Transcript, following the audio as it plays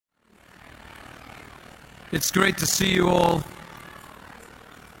It's great to see you all.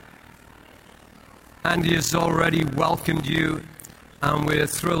 Andy has already welcomed you, and we're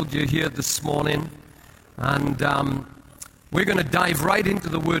thrilled you're here this morning. And we're going to dive right into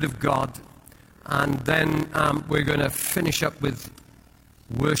the Word of God, and then we're going to finish up with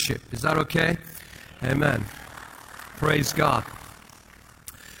worship. Is that okay? Amen. Praise God.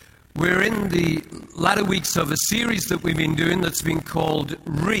 We're in the latter weeks of a series that we've been doing that's been called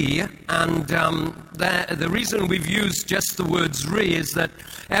Re, and the reason we've used just the words Re is that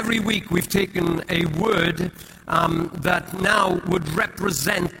every week we've taken a word that now would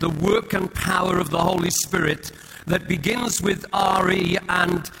represent the work and power of the Holy Spirit that begins with R-E,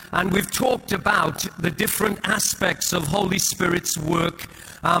 and we've talked about the different aspects of Holy Spirit's work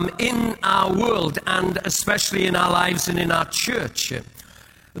in our world, and especially in our lives and in our church.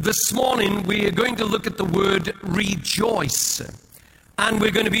 This morning, we are going to look at the word rejoice, and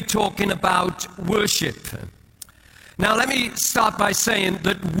we're going to be talking about worship. Now, let me start by saying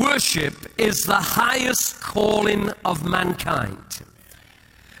that worship is the highest calling of mankind.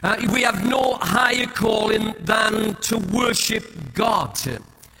 We have no higher calling than to worship God.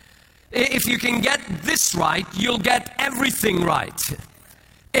 If you can get this right, you'll get everything right.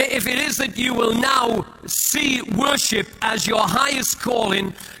 If it is that you will now see worship as your highest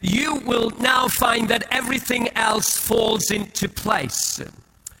calling, you will now find that everything else falls into place.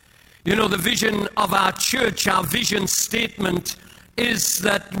 You know, the vision of our church, our vision statement is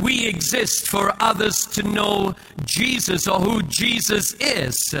that we exist for others to know Jesus, or who Jesus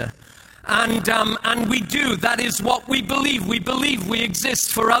is. And we do. That is what we believe. We believe we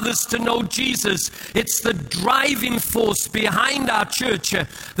exist for others to know Jesus. It's the driving force behind our church,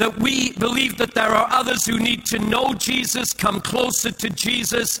 that we believe that there are others who need to know Jesus, come closer to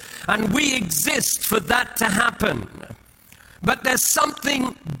Jesus, and we exist for that to happen. But there's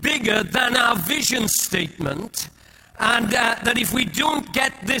something bigger than our vision statement, and that if we don't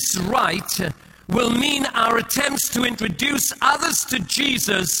get this right, will mean our attempts to introduce others to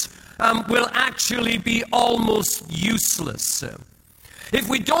Jesus will actually be almost useless. If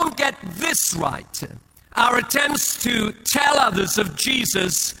we don't get this right, our attempts to tell others of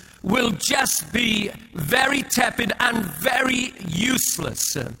Jesus will just be very tepid and very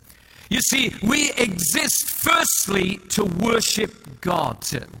useless. You see, we exist firstly to worship God.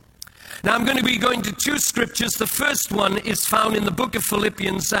 Now, I'm going to be going to two scriptures. The first one is found in the book of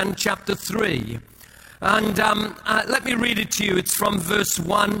Philippians and chapter 3. And let me read it to you. It's from verse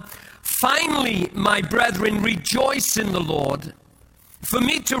 1. Finally, my brethren, rejoice in the Lord. For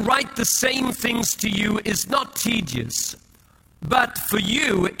me to write the same things to you is not tedious, but for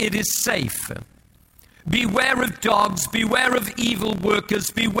you it is safe. Beware of dogs, beware of evil workers,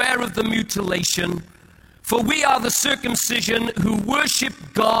 beware of the mutilation. For we are the circumcision who worship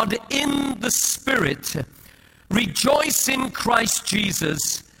God in the Spirit, rejoice in Christ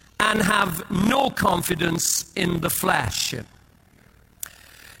Jesus, and have no confidence in the flesh.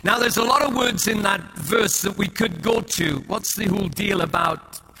 Now, there's a lot of words in that verse that we could go to. What's the whole deal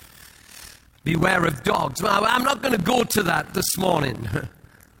about beware of dogs? Well, I'm not going to go to that this morning.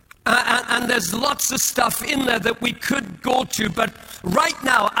 And there's lots of stuff in there that we could go to. But right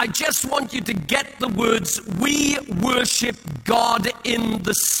now, I just want you to get the words, we worship God in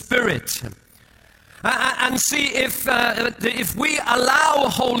the Spirit. And see if we allow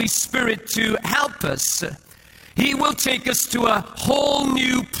Holy Spirit to help us, He will take us to a whole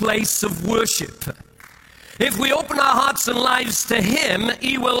new place of worship. If we open our hearts and lives to Him,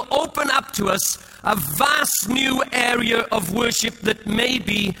 He will open up to us a vast new area of worship that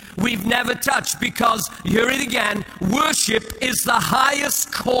maybe we've never touched. Because, hear it again, worship is the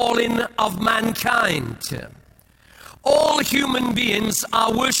highest calling of mankind. All human beings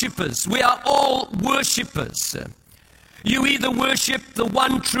are worshipers. We are all worshipers. You either worship the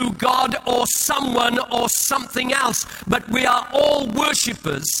one true God or someone or something else, but we are all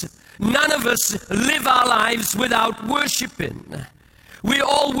worshipers. None of us live our lives without worshiping. We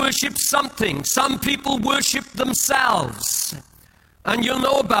all worship something. Some people worship themselves, and you'll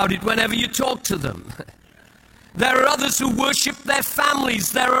know about it whenever you talk to them. There are others who worship their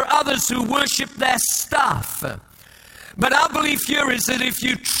families. There are others who worship their stuff. But our belief here is that if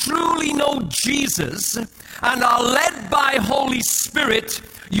you truly know Jesus and are led by Holy Spirit,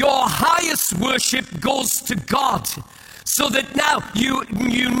 your highest worship goes to God. So that now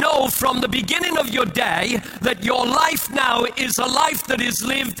you know from the beginning of your day that your life now is a life that is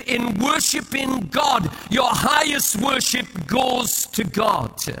lived in worshiping God. Your highest worship goes to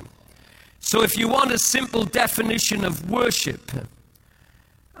God. So if you want a simple definition of worship,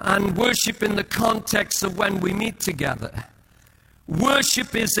 and worship in the context of when we meet together,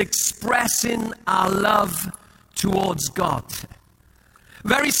 Worship is expressing our love towards God.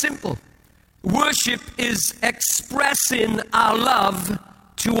 Very simple. Worship is expressing our love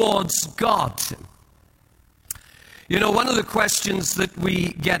towards God. You know, one of the questions that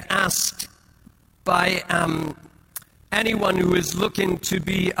we get asked by anyone who is looking to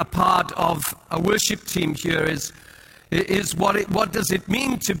be a part of a worship team here is what does it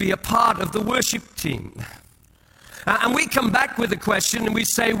mean to be a part of the worship team? And we come back with a question and we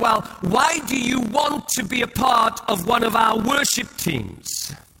say, well, why do you want to be a part of one of our worship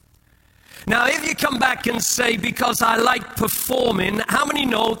teams? Now, if you come back and say, because I like performing, how many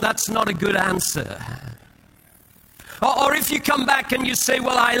know that's not a good answer? Or if you come back and you say,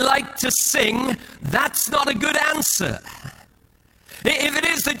 well, I like to sing, that's not a good answer. If it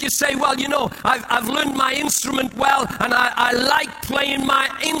is that you say, well, you know, I've learned my instrument well and I like playing my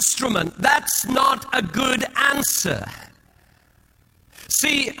instrument, that's not a good answer.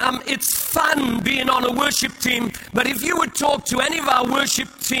 See, it's fun being on a worship team, but if you would talk to any of our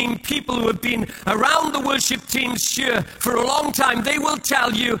worship team people who have been around the worship teams here for a long time, they will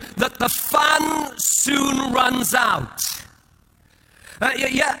tell you that the fun soon runs out.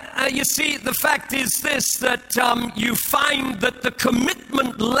 You see, the fact is this, that you find that the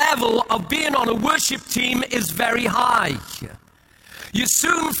commitment level of being on a worship team is very high. You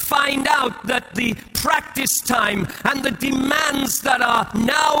soon find out that the practice time and the demands that are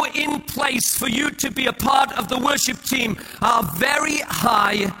now in place for you to be a part of the worship team are very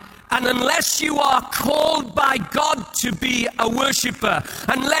high. And unless you are called by God to be a worshiper,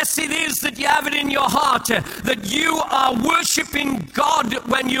 unless it is that you have it in your heart that you are worshiping God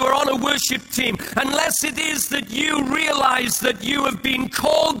when you are on a worship team, unless it is that you realize that you have been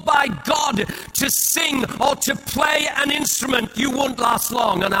called by God to sing or to play an instrument, you won't last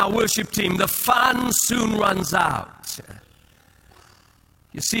long on our worship team. The fun soon runs out.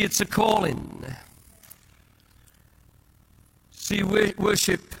 You see, it's a calling. See,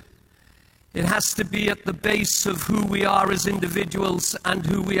 worship, it has to be at the base of who we are as individuals and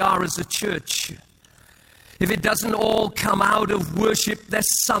who we are as a church. If it doesn't all come out of worship,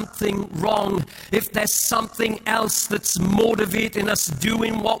 there's something wrong. If there's something else that's motivating us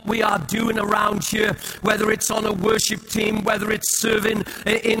doing what we are doing around here, whether it's on a worship team, whether it's serving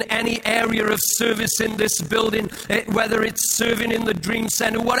in any area of service in this building, whether it's serving in the Dream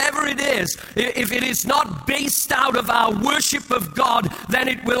Center, whatever it is, if it is not based out of our worship of God, then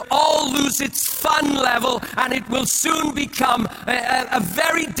it will all lose its fun level and it will soon become a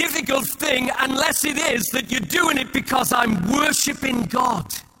very difficult thing unless it is that you're doing it because I'm worshiping God.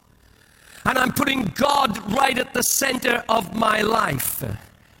 And I'm putting God right at the center of my life.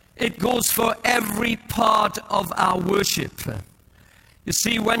 It goes for every part of our worship. You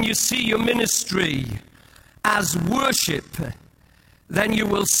see, when you see your ministry as worship, then you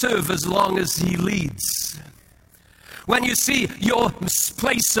will serve as long as He leads. When you see your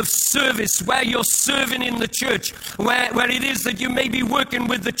place of service, where you're serving in the church, where it is that you may be working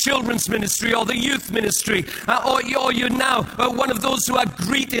with the children's ministry or the youth ministry, or you're now one of those who are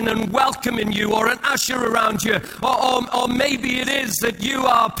greeting and welcoming you, or an usher around you, or maybe it is that you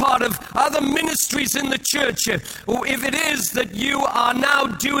are part of other ministries in the church, or if it is that you are now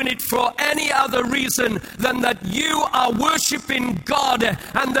doing it for any other reason than that you are worshiping God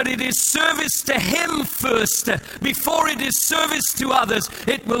and that it is service to Him first before it is service to others,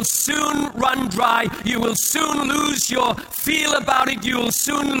 it will soon run dry. You will soon lose your feel about it. You will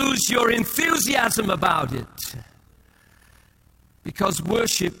soon lose your enthusiasm about it. Because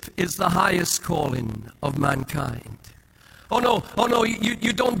worship is the highest calling of mankind. Oh no,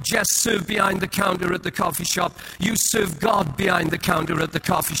 you don't just serve behind the counter at the coffee shop. You serve God behind the counter at the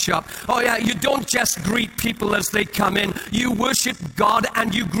coffee shop. Oh yeah, you don't just greet people as they come in. You worship God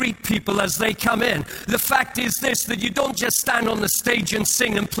and you greet people as they come in. The fact is this, that you don't just stand on the stage and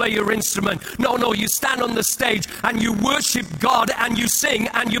sing and play your instrument. No, you stand on the stage and you worship God and you sing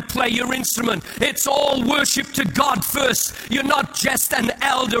and you play your instrument. It's all worship to God first. You're not just an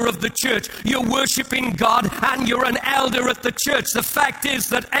elder of the church. You're worshiping God and you're an elder at the church. The fact is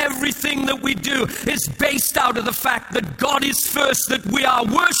that everything that we do is based out of the fact that God is first, that we are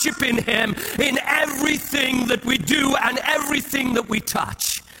worshiping Him in everything that we do and everything that we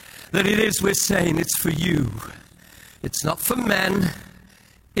touch. That it is we're saying it's for you. It's not for men,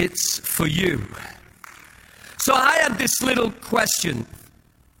 it's for you. So I had this little question.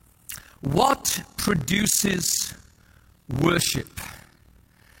 What produces worship?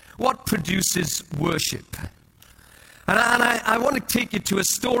 What produces worship? And I want to take you to a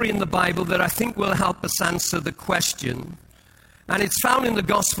story in the Bible that I think will help us answer the question. And it's found in the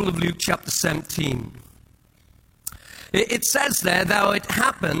Gospel of Luke chapter 17. It says there, "Now it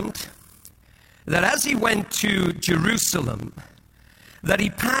happened that as he went to Jerusalem, that he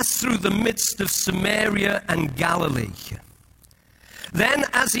passed through the midst of Samaria and Galilee. Then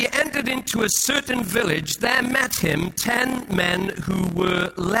as he entered into a certain village, there met him 10 men who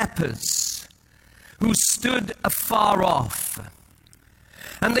were lepers, who stood afar off.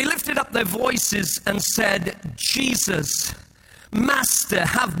 And they lifted up their voices and said, 'Jesus, Master,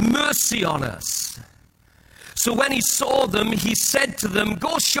 have mercy on us.' So when he saw them, he said to them,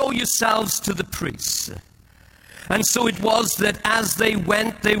 'Go show yourselves to the priests.' And so it was that as they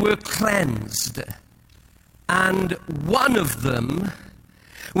went, they were cleansed. And one of them,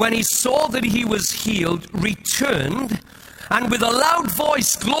 when he saw that he was healed, returned, and with a loud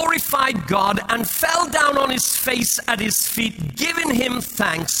voice glorified God, and fell down on his face at his feet, giving him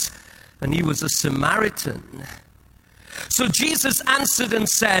thanks. And he was a Samaritan. So Jesus answered and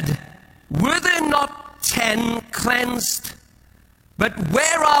said, 'Were there not 10 cleansed? But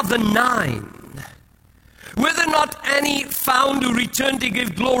where are the 9? Were there not any found who returned to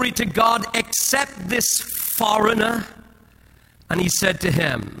give glory to God except this foreigner?' And he said to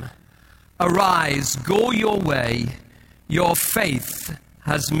him, 'Arise, go your way. Your faith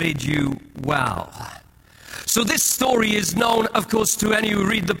has made you well.'" So this story is known, of course, to any who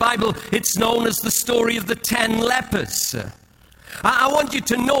read the Bible. It's known as the story of the 10 lepers. I want you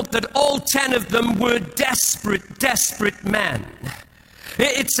to note that all 10 of them were desperate men.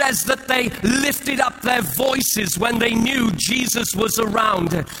 It says that they lifted up their voices when they knew Jesus was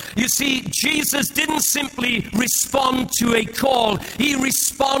around. You see, Jesus didn't simply respond to a call. He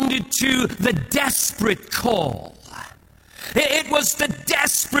responded to the desperate call. It was the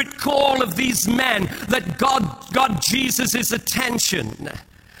desperate call of these men that got Jesus' attention.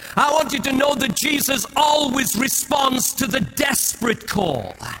 I want you to know that Jesus always responds to the desperate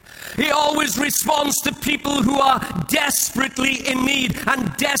call. He always responds to people who are desperately in need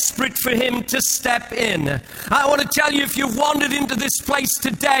and desperate for him to step in. I want to tell you, if you've wandered into this place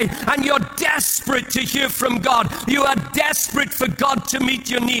today and you're desperate to hear from God, you are desperate for God to meet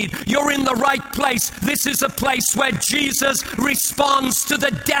your need, you're in the right place. This is a place where Jesus responds to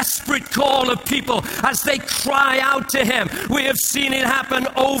the desperate call of people as they cry out to him. We have seen it happen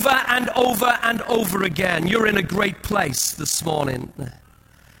over and over and over again. You're in a great place this morning.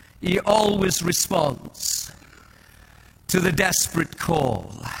 He always responds to the desperate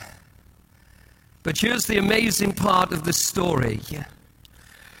call. But here's the amazing part of the story.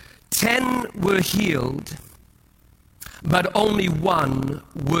 10 were healed, but only one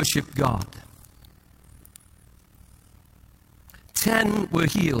worshiped God. 10 were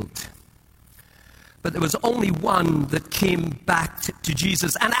healed, but there was only one that came back to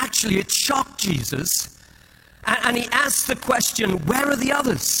Jesus. And actually, it shocked Jesus. And he asked the question, where are the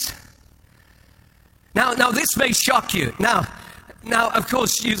others? Now this may shock you. Now, of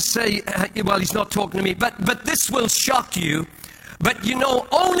course, you say, well, he's not talking to me. But this will shock you. But you know,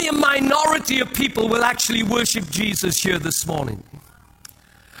 only a minority of people will actually worship Jesus here this morning.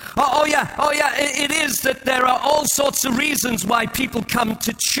 Oh yeah, it is that there are all sorts of reasons why people come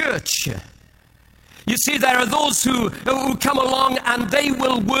to church. You see, there are those who come along and they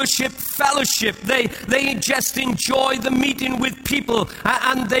will worship fellowship. They just enjoy the meeting with people,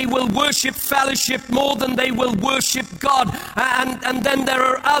 and they will worship fellowship more than they will worship God. And then there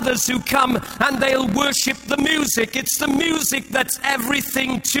are others who come and they'll worship the music. It's the music that's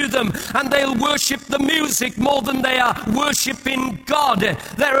everything to them, and they'll worship the music more than they are worshiping God.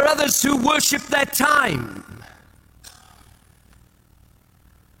 There are others who worship their time.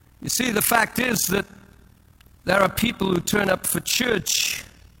 You see, the fact is that there are people who turn up for church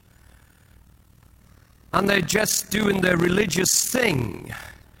and they're just doing their religious thing.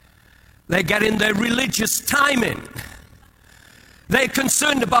 They're getting their religious time in. They're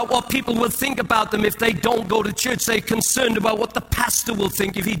concerned about what people will think about them if they don't go to church. They're concerned about what the pastor will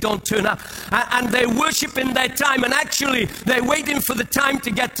think if he don't turn up. And they're worshiping their time. And actually, they're waiting for the time to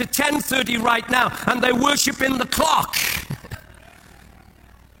get to 10:30 right now. And they're worshiping the clock.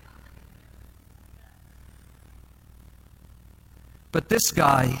 But this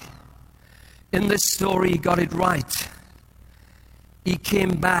guy, in this story, he got it right. He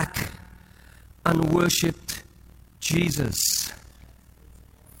came back and worshipped Jesus.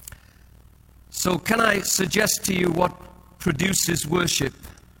 So can I suggest to you what produces worship?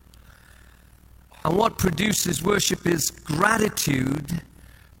 And what produces worship is gratitude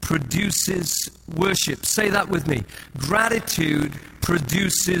produces worship. Say that with me. Gratitude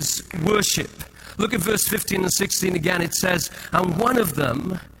produces worship. Look at verse 15 and 16 again. It says, and one of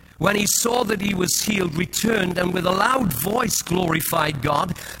them, when he saw that he was healed, returned and with a loud voice glorified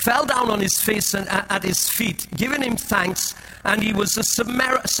God, fell down on his face and at his feet, giving him thanks, and he was a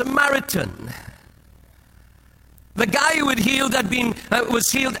Samaritan. The guy who had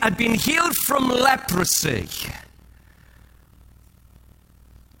been healed from leprosy.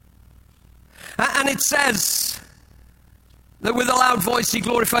 And it says that with a loud voice he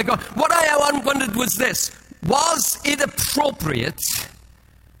glorified God. What I wondered was this: was it appropriate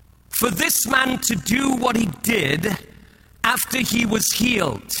for this man to do what he did after he was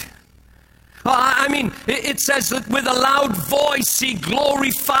healed? I mean, it says that with a loud voice he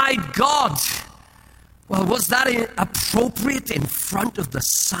glorified God. Well, was that appropriate in front of the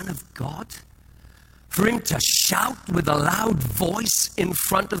Son of God? For him to shout with a loud voice in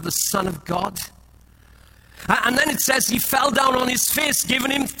front of the Son of God? And then it says he fell down on his face, giving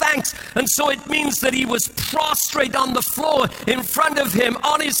him thanks. And so it means that he was prostrate on the floor in front of him,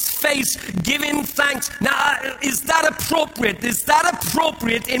 on his face, giving thanks. Now, is that appropriate? Is that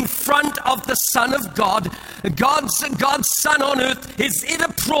appropriate in front of the Son of God? God's Son on earth. Is it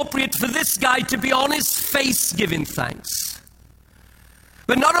appropriate for this guy to be on his face giving thanks?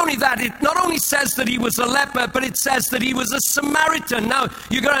 But not only that, it not only says that he was a leper, but it says that he was a Samaritan. Now,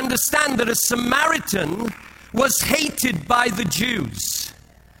 you got to understand that a Samaritan was hated by the Jews.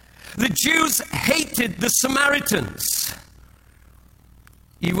 The Jews hated the Samaritans.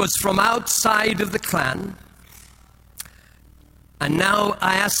 He was from outside of the clan. And now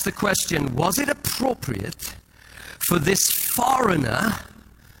I ask the question, was it appropriate for this foreigner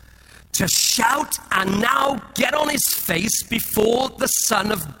to shout and now get on his face before the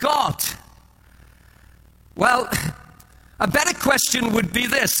Son of God? Well, a better question would be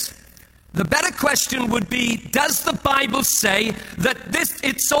this. The better question would be, does the Bible say that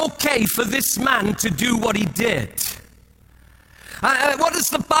it's okay for this man to do what he did? What does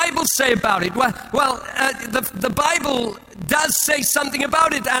the Bible say about it? The Bible does say something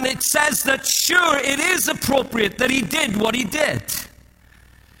about it, and it says that sure, it is appropriate that he did what he did.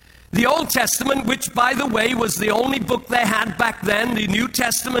 The Old Testament, which, by the way, was the only book they had back then, the New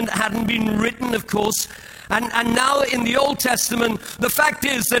Testament hadn't been written, of course. And now in the Old Testament, the fact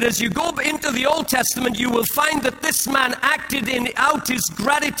is that as you go into the Old Testament, you will find that this man acted out his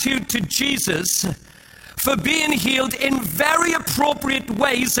gratitude to Jesus for being healed in very appropriate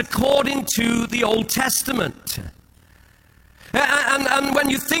ways according to the Old Testament. And when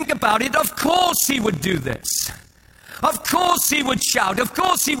you think about it, of course he would do this. Of course he would shout. Of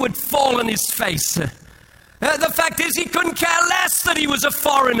course he would fall on his face. The fact is, he couldn't care less that he was a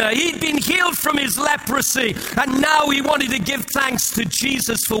foreigner. He'd been healed from his leprosy, and now he wanted to give thanks to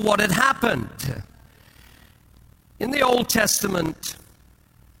Jesus for what had happened. In the Old Testament,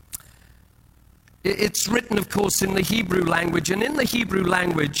 it's written, of course, in the Hebrew language, and in the Hebrew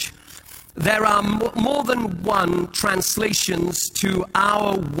language, there are more than one translations to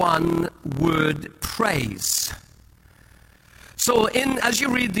our one word, praise. So as you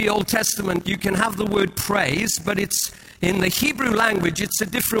read the Old Testament, you can have the word praise, but it's in the Hebrew language, it's a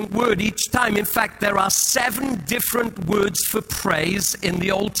different word each time. In fact, there are 7 different words for praise in the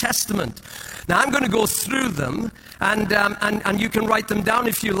Old Testament. Now, I'm going to go through them, and you can write them down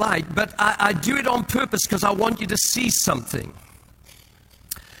if you like, but I do it on purpose because I want you to see something.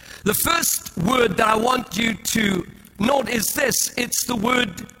 The first word that I want you to note is this. It's the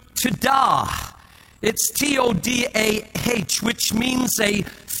word todah. It's T-O-D-A-H, which means a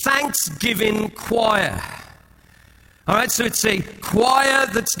thanksgiving choir. All right, so it's a choir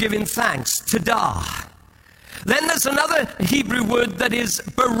that's giving thanks, todah. Then there's another Hebrew word that is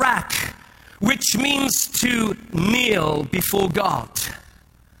barak, which means to kneel before God.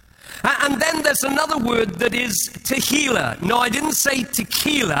 And then there's another word that is tehillah. No, I didn't say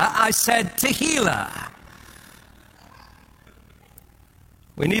tequila, I said tehillah.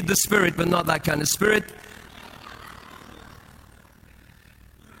 We need the Spirit, but not that kind of Spirit.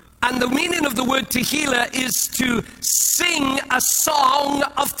 And the meaning of the word tehillah is to sing a song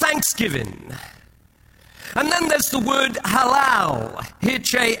of thanksgiving. And then there's the word halal,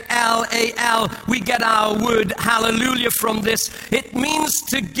 H-A-L-A-L. We get our word hallelujah from this. It means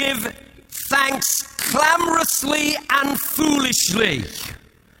to give thanks clamorously and foolishly.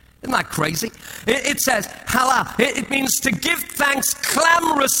 Isn't that crazy? It says halal. It means to give thanks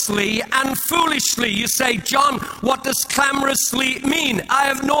clamorously and foolishly. You say, John, what does clamorously mean? I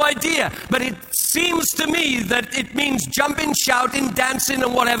have no idea. But it seems to me that it means jumping, shouting, dancing,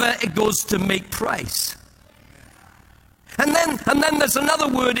 and whatever it goes to make praise. And then there's another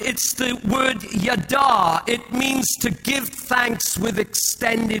word. It's the word yada. It means to give thanks with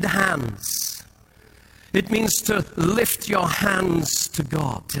extended hands. It means to lift your hands to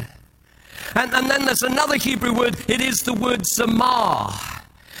God. And then there's another Hebrew word. It is the word zamar.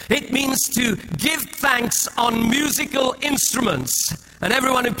 It means to give thanks on musical instruments. And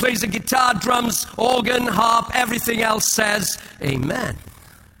everyone who plays a guitar, drums, organ, harp, everything else says, amen.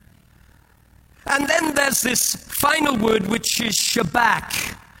 And then there's this final word, which is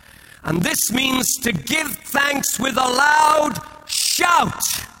shabak. And this means to give thanks with a loud shout.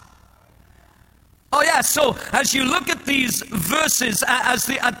 Oh yeah, so as you look at these verses,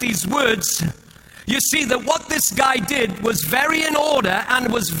 at these words, you see that what this guy did was very in order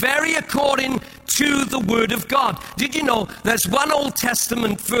and was very according to the Word of God. Did you know there's one Old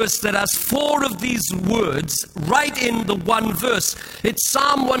Testament verse that has 4 of these words right in the one verse? It's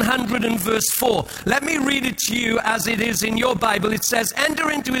Psalm 100 and verse 4. Let me read it to you as it is in your Bible. It says,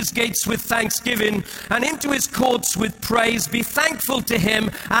 enter into his gates with thanksgiving and into his courts with praise. Be thankful to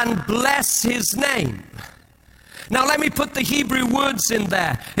him and bless his name. Now let me put the Hebrew words in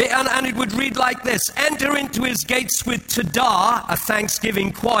there, and it would read like this. Enter into his gates with Todah, a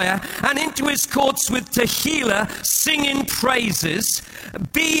thanksgiving choir, and into his courts with Tehillah, singing praises.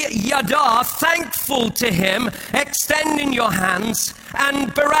 Be Yada, thankful to him, extending your hands,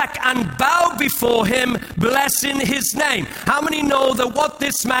 and Barak, and bow before him, blessing his name. How many know that what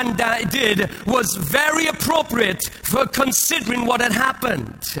this man did was very appropriate for considering what had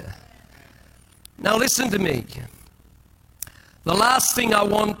happened? Now listen to me. The last thing I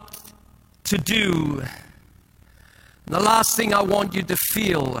want to do, the last thing I want you to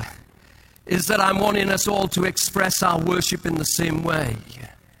feel is that I'm wanting us all to express our worship in the same way.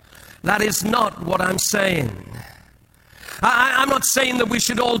 That is not what I'm saying. I'm not saying that we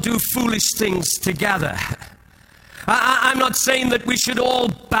should all do foolish things together. I'm not saying that we should all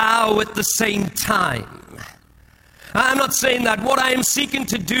bow at the same time. I'm not saying that. What I am seeking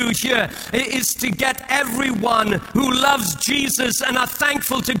to do here is to get everyone who loves Jesus and are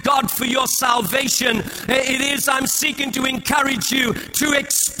thankful to God for your salvation. I'm seeking to encourage you to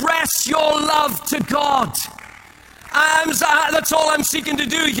express your love to God. That's all I'm seeking to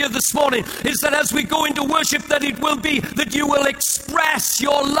do here this morning, is that as we go into worship, that it will be that you will express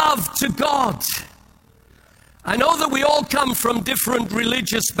your love to God. I know that we all come from different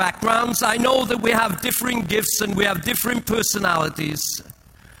religious backgrounds. I know that we have different gifts and we have different personalities.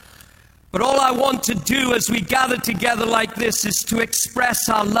 But all I want to do as we gather together like this is to express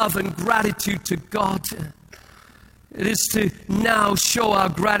our love and gratitude to God. It is to now show our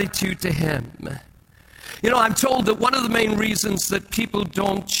gratitude to him. You know, I'm told that one of the main reasons that people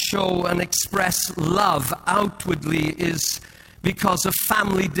don't show and express love outwardly is because of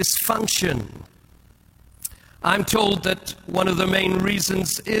family dysfunction. I'm told that one of the main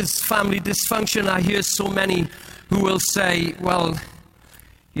reasons is family dysfunction. I hear so many who will say, well,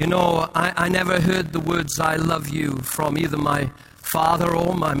 you know, I never heard the words I love you from either my father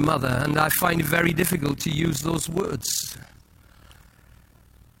or my mother, and I find it very difficult to use those words.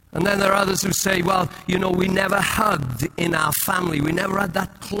 And then there are others who say, well, you know, we never hugged in our family. We never had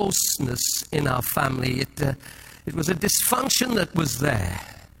that closeness in our family. It was a dysfunction that was there.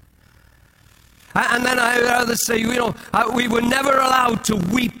 And then I heard others say, you know, we were never allowed to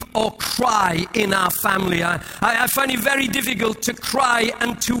weep or cry in our family. I find it very difficult to cry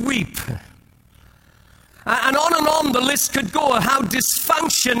and to weep. And on the list could go, how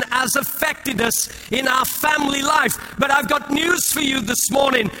dysfunction has affected us in our family life. But I've got news for you this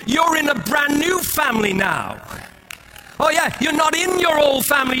morning. You're in a brand new family now. Oh yeah, you're not in your old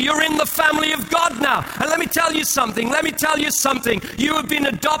family, you're in the family of God now. And let me tell you something. You have been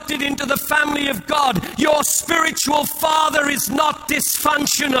adopted into the family of God. Your spiritual father is not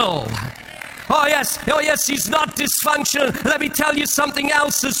dysfunctional. Oh yes, he's not dysfunctional. Let me tell you something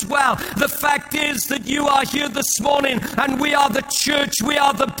else as well. The fact is that you are here this morning, and we are the church, we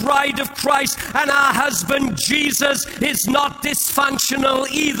are the bride of Christ, and our husband Jesus is not dysfunctional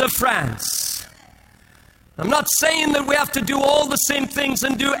either, friends. I'm not saying that we have to do all the same things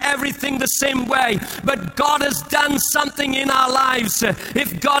and do everything the same way, but God has done something in our lives.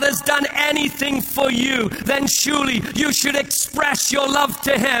 If God has done anything for you, then surely you should express your love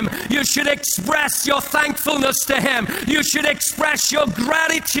to him. You should express your thankfulness to him. You should express your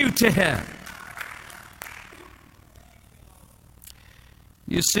gratitude to him.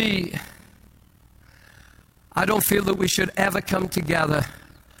 You see, I don't feel that we should ever come together,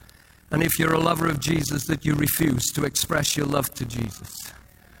 and if you're a lover of Jesus, that you refuse to express your love to Jesus.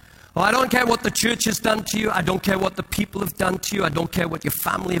 Oh, I don't care what the church has done to you. I don't care what the people have done to you. I don't care what your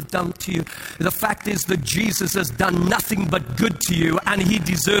family have done to you. The fact is that Jesus has done nothing but good to you, and he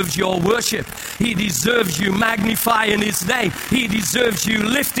deserves your worship. He deserves you magnifying his name. He deserves you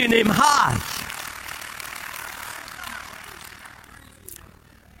lifting him high.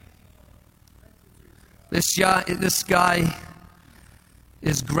 This guy,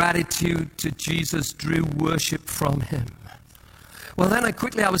 his gratitude to Jesus drew worship from him. Well, then I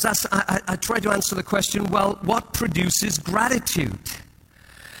tried to answer the question, well, what produces gratitude?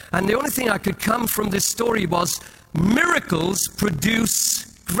 And the only thing I could come from this story was miracles produce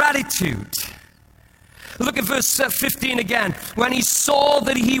gratitude. Look at verse 15 again. When he saw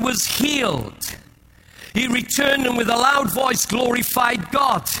that he was healed, he returned and with a loud voice glorified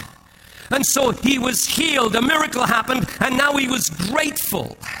God. And so he was healed, a miracle happened, and now he was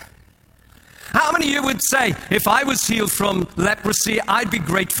grateful. How many of you would say, if I was healed from leprosy, I'd be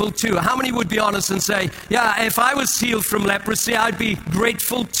grateful too? How many would be honest and say, yeah, if I was healed from leprosy, I'd be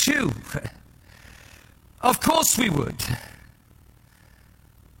grateful too? Of course we would.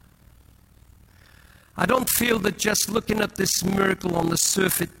 I don't feel that just looking at this miracle on the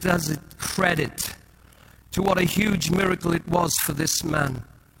surface does it credit to what a huge miracle it was for this man.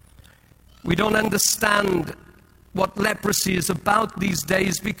 We don't understand what leprosy is about these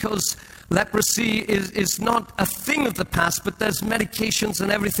days because leprosy is not a thing of the past, but there's medications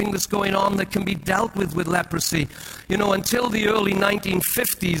and everything that's going on that can be dealt with leprosy. You know, until the early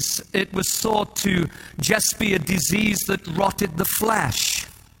 1950s, it was thought to just be a disease that rotted the flesh.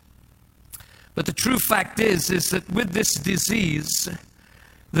 But the true fact is that with this disease,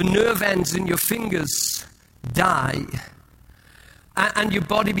 the nerve ends in your fingers die, and your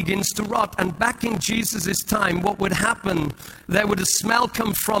body begins to rot. And back in Jesus' time, what would happen, there would a smell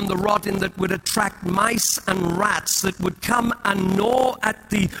come from the rotting that would attract mice and rats that would come and gnaw at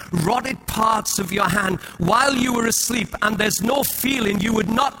the rotted parts of your hand while you were asleep, and there's no feeling, you would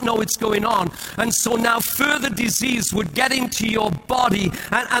not know it's going on. And so now further disease would get into your body,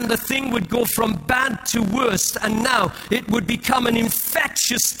 and the thing would go from bad to worse, and now it would become an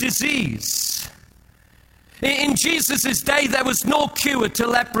infectious disease. In Jesus' day, there was no cure to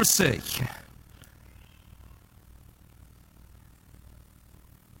leprosy.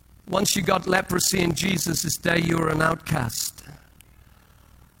 Once you got leprosy in Jesus' day, you were an outcast.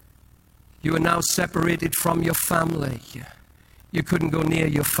 You were now separated from your family. You couldn't go near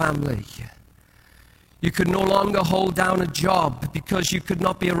your family. You could no longer hold down a job because you could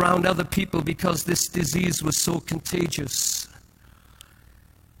not be around other people because this disease was so contagious.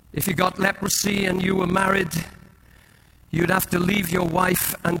 If you got leprosy and you were married, you'd have to leave your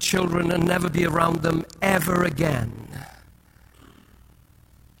wife and children and never be around them ever again.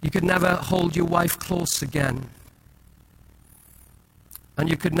 You could never hold your wife close again. And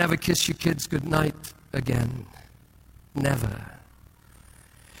you could never kiss your kids goodnight again. Never.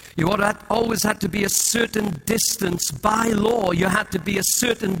 You always had to be a certain distance by law. You had to be a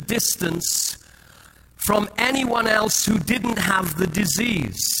certain distance from anyone else who didn't have the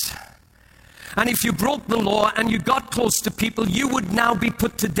disease. And if you broke the law and you got close to people, you would now be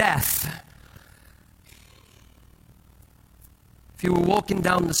put to death. If you were walking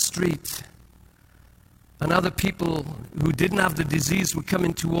down the street and other people who didn't have the disease were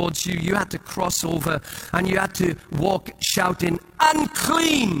coming towards you, you had to cross over and you had to walk shouting,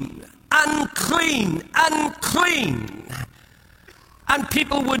 "Unclean, unclean, unclean." And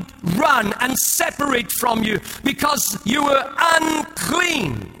people would run and separate from you because you were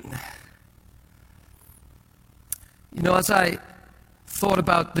unclean. You know, as I thought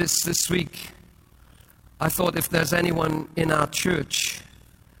about this week, I thought if there's anyone in our church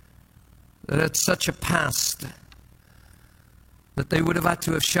that had such a past that they would have had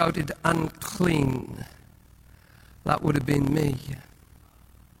to have shouted unclean, that would have been me.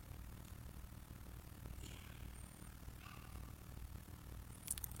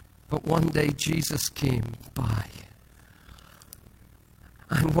 But one day Jesus came by.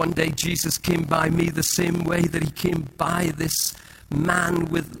 And one day Jesus came by me the same way that he came by this man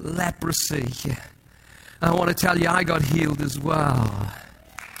with leprosy. I want to tell you, I got healed as well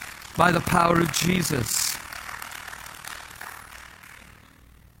by the power of Jesus.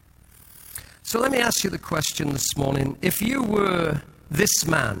 So let me ask you the question this morning. If you were this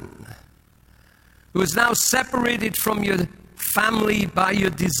man who is now separated from your family by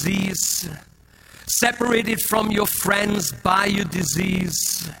your disease, separated from your friends by your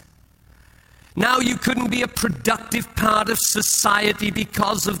disease, now you couldn't be a productive part of society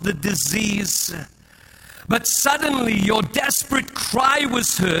because of the disease, but suddenly your desperate cry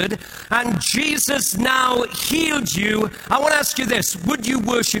was heard and Jesus now healed you. I want to ask you this: would you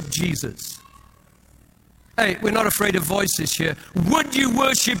worship Jesus? Hey, we're not afraid of voices here. Would you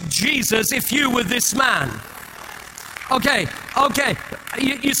worship Jesus if you were this man? Okay.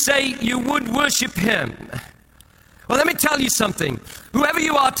 You say you would worship him. Well, let me tell you something. Whoever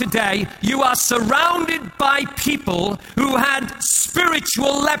you are today, you are surrounded by people who had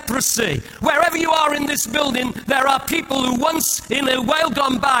spiritual leprosy. Wherever you are in this building, there are people who once, in a while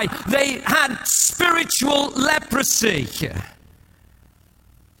gone by, they had spiritual leprosy.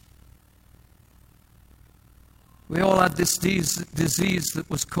 We all had this disease that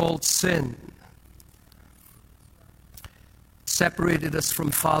was called sin. It separated us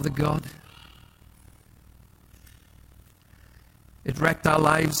from Father God. It wrecked our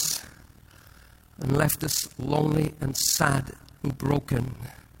lives and left us lonely and sad and broken.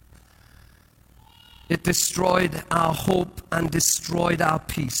 It destroyed our hope and destroyed our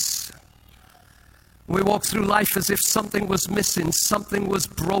peace. We walked through life as if something was missing, something was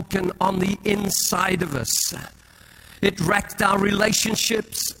broken on the inside of us. It wrecked our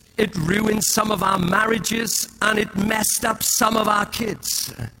relationships, it ruined some of our marriages, and it messed up some of our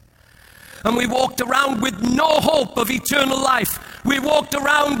kids. And we walked around with no hope of eternal life. We walked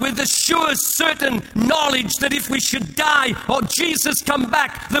around with the sure, certain knowledge that if we should die or Jesus come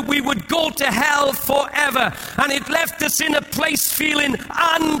back, that we would go to hell forever. And it left us in a place feeling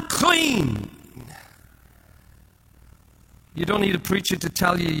unclean. You don't need a preacher to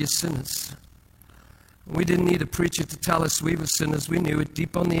tell you you're sinners. We didn't need a preacher to tell us we were sinners. We knew it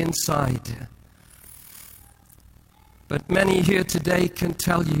deep on the inside. But many here today can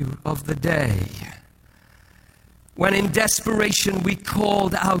tell you of the day when in desperation we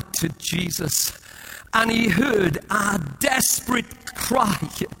called out to Jesus and he heard our desperate cry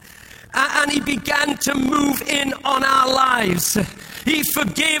and he began to move in on our lives. He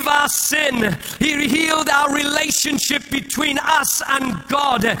forgave our sin. He healed our relationship between us and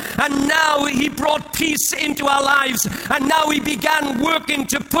God. And now he brought peace into our lives. And now he began working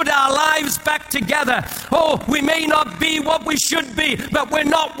to put our lives back together. Oh, we may not be what we should be, but we're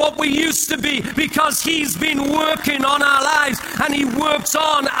not what we used to be because he's been working on our lives and he works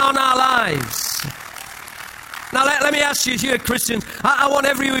on our lives. Now, let me ask you here, Christians, I want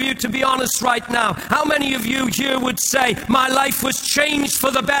every of you to be honest right now. How many of you here would say, my life was changed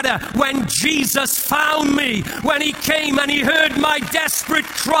for the better when Jesus found me, when he came and he heard my desperate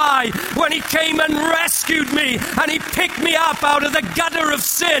cry, when he came and rescued me, and he picked me up out of the gutter of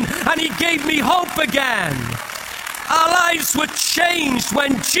sin, and he gave me hope again? Our lives were changed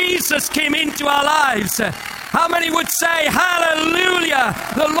when Jesus came into our lives. How many would say, hallelujah,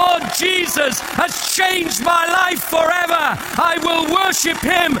 the Lord Jesus has changed my life forever. I will worship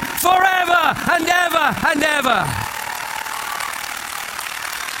him forever and ever and ever.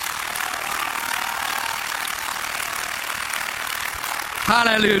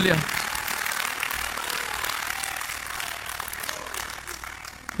 Hallelujah.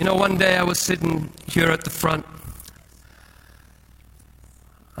 You know, one day I was sitting here at the front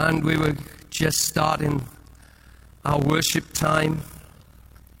and we were just starting our worship time.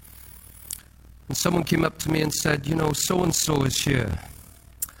 And someone came up to me and said, you know, so-and-so is here.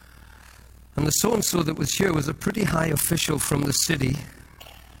 And the so-and-so that was here was a pretty high official from the city.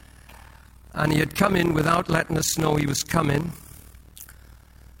 And he had come in without letting us know he was coming.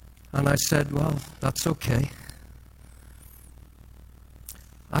 And I said, well, that's okay.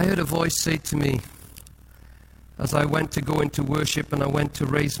 I heard a voice say to me, as I went to go into worship and I went to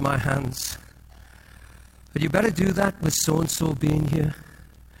raise my hands, but you better do that with so-and-so being here.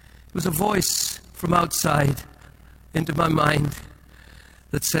 It was a voice from outside into my mind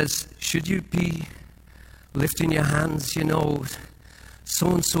that says, should you be lifting your hands? You know,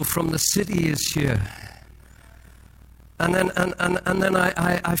 so-and-so from the city is here. And then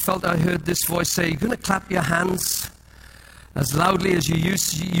I felt I heard this voice say, you're going to clap your hands as loudly as you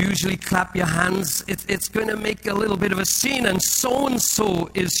usually clap your hands. It's going to make a little bit of a scene, and so-and-so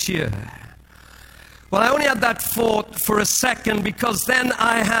is here. Well, I only had that thought for a second because then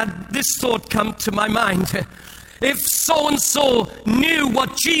I had this thought come to my mind. If so-and-so knew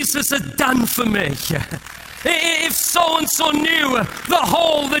what Jesus had done for me, if so-and-so knew the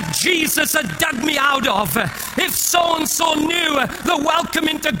hole that Jesus had dug me out of, if so-and-so knew the welcome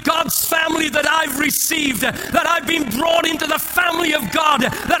into God's family that I've received, that I've been brought into the family of God,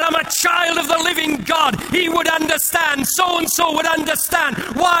 that I'm a child of the living God, he would understand, so-and-so would understand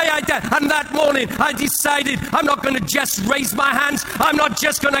why I did. And that morning I decided I'm not going to just raise my hands, I'm not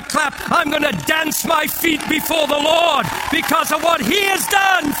just going to clap, I'm going to dance my feet before the Lord because of what he has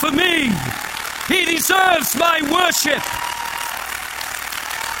done for me. He deserves my worship.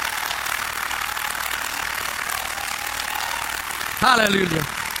 Hallelujah.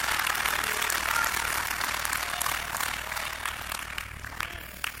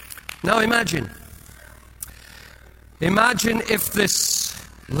 Now imagine if this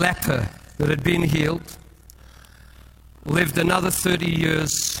leper that had been healed lived another 30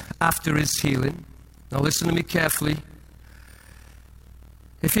 years after his healing. Now listen to me carefully.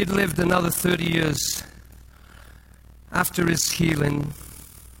 If he'd lived another 30 years after his healing,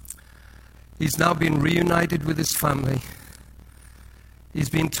 he's now been reunited with his family. He's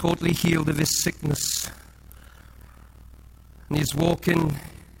been totally healed of his sickness. And he's walking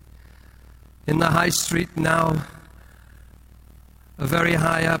in the high street now, a very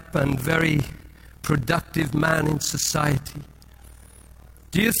high up and very productive man in society.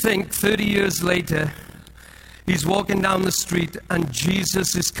 Do you think 30 years later, he's walking down the street and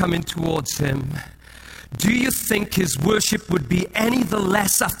Jesus is coming towards him? Do you think his worship would be any the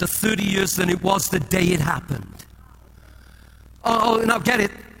less after 30 years than it was the day it happened? Oh, now get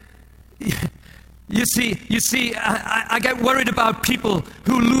it. You see, I get worried about people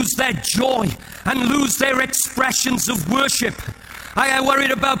who lose their joy and lose their expressions of worship. I get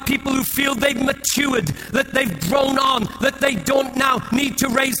worried about people who feel they've matured, that they've grown on, that they don't now need to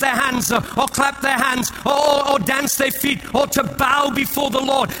raise their hands or clap their hands or dance their feet or to bow before the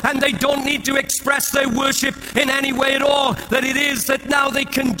Lord, and they don't need to express their worship in any way at all. That it is that now they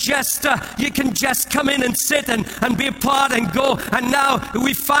can just, you can just come in and sit and be a part and go. And now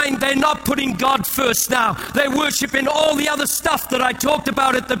we find they're not putting God first now. They're worshiping all the other stuff that I talked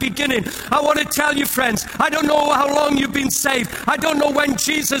about at the beginning. I want to tell you, friends, I don't know how long you've been saved. I don't know when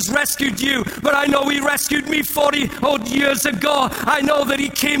Jesus rescued you, but I know he rescued me 40 odd years ago. I know that he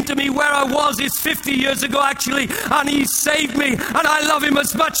came to me where I was. It's 50 years ago actually, and he saved me, and I love him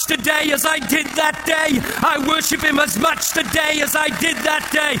as much today as I did that day. I worship him as much today as I did that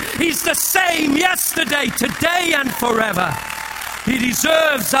day. He's the same yesterday, today, and forever. He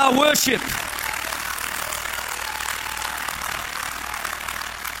deserves our worship.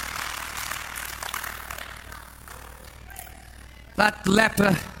 That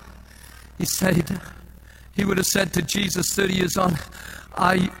leper, he would have said to Jesus 30 years on,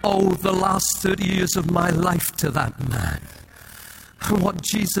 I owe the last 30 years of my life to that man. And what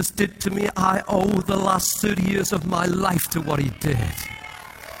Jesus did to me, I owe the last 30 years of my life to what he did.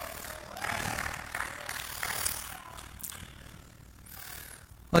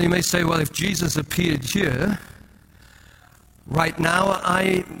 Well, you may say, well, if Jesus appeared here, right now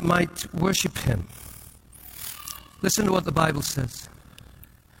I might worship him. Listen to what the Bible says.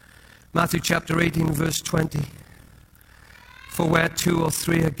 Matthew chapter 18, verse 20. For where 2 or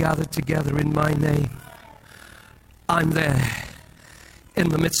 3 are gathered together in my name, I'm there in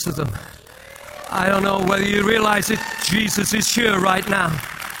the midst of them. I don't know whether you realize it. Jesus is here right now.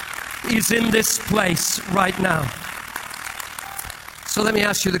 He's in this place right now. So let me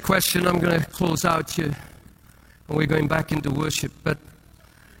ask you the question. I'm going to close out here. And we're going back into worship. But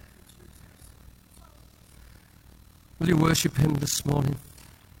will you worship him this morning?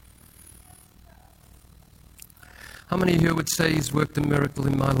 How many here would say he's worked a miracle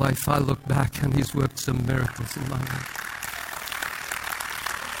in my life? I look back and he's worked some miracles in my life.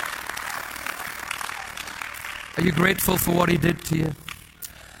 Are you grateful for what he did to you?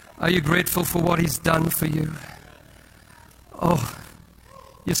 Are you grateful for what he's done for you? Oh,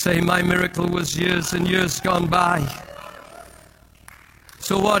 you say my miracle was years and years gone by.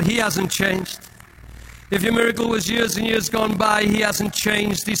 So what? He hasn't changed. If your miracle was years and years gone by, he hasn't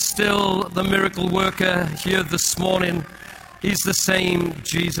changed. He's still the miracle worker here this morning. He's the same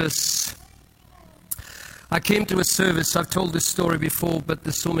Jesus. I came to a service. I've told this story before, but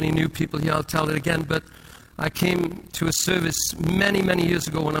there's so many new people here. I'll tell it again. But I came to a service many, many years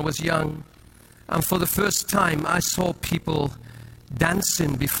ago when I was young. And for the first time, I saw people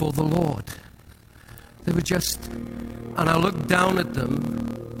dancing before the Lord. They were just, and I looked down at them.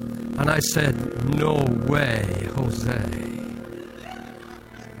 And I said, no way, Jose.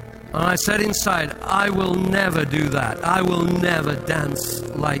 And I said inside, I will never do that. I will never dance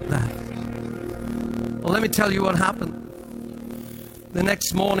like that. Well, let me tell you what happened. The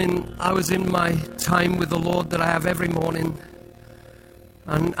next morning, I was in my time with the Lord that I have every morning.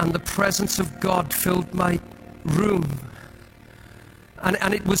 And the presence of God filled my room.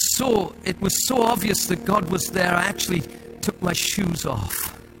 And it was so obvious that God was there. I actually took my shoes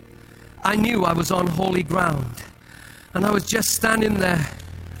off. I knew I was on holy ground. And I was just standing there,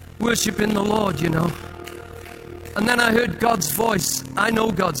 worshiping the Lord, you know. And then I heard God's voice. I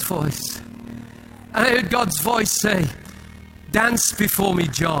know God's voice. And I heard God's voice say, dance before me,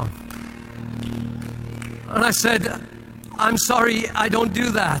 John. And I said, I'm sorry, I don't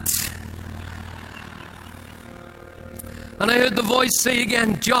do that. And I heard the voice say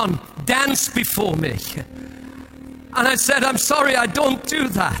again, John, dance before me. And I said, I'm sorry, I don't do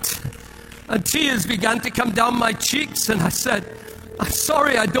that. And tears began to come down my cheeks, and I said, I'm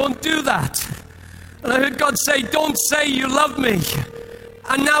sorry, I don't do that. And I heard God say, don't say you love me.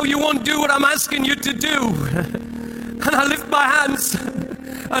 And now you won't do what I'm asking you to do. And I lift my hands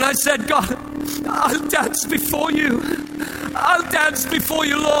and I said, God, I'll dance before you. I'll dance before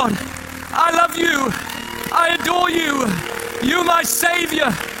you, Lord. I love you. I adore you. You're my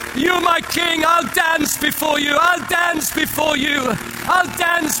Savior. You're my King. I'll dance before you. I'll dance before you. I'll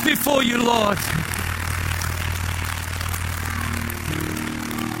dance before you, Lord.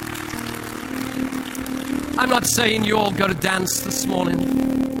 I'm not saying you all got to dance this morning.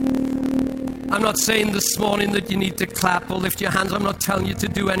 I'm not saying this morning that you need to clap or lift your hands. I'm not telling you to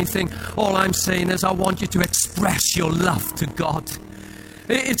do anything. All I'm saying is I want you to express your love to God.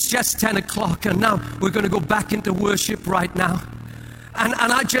 It's just 10 o'clock and now we're going to go back into worship right now. And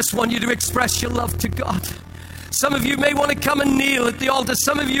I just want you to express your love to God. Some of you may want to come and kneel at the altar.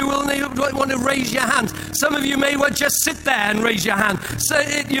 Some of you will want to raise your hand. Some of you may well just sit there and raise your hand. So,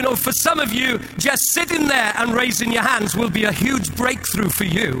 for some of you, just sitting there and raising your hands will be a huge breakthrough for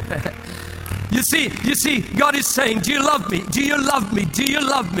you. You see, God is saying, do you love me? Do you love me? Do you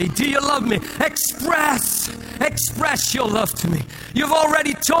love me? Do you love me? Express your love to me. You've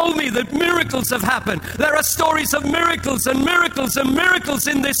already told me that miracles have happened. There are stories of miracles and miracles and miracles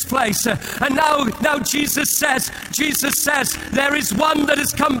in this place. And now Jesus says, there is one that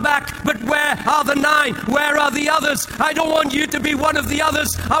has come back, but where are the 9? Where are the others? I don't want you to be one of the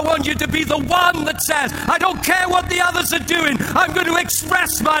others. I want you to be the one that says, I don't care what the others are doing. I'm going to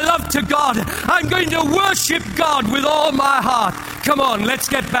express my love to God. I'm going to worship God with all my heart. Come on, let's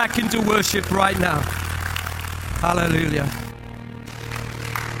get back into worship right now. Hallelujah.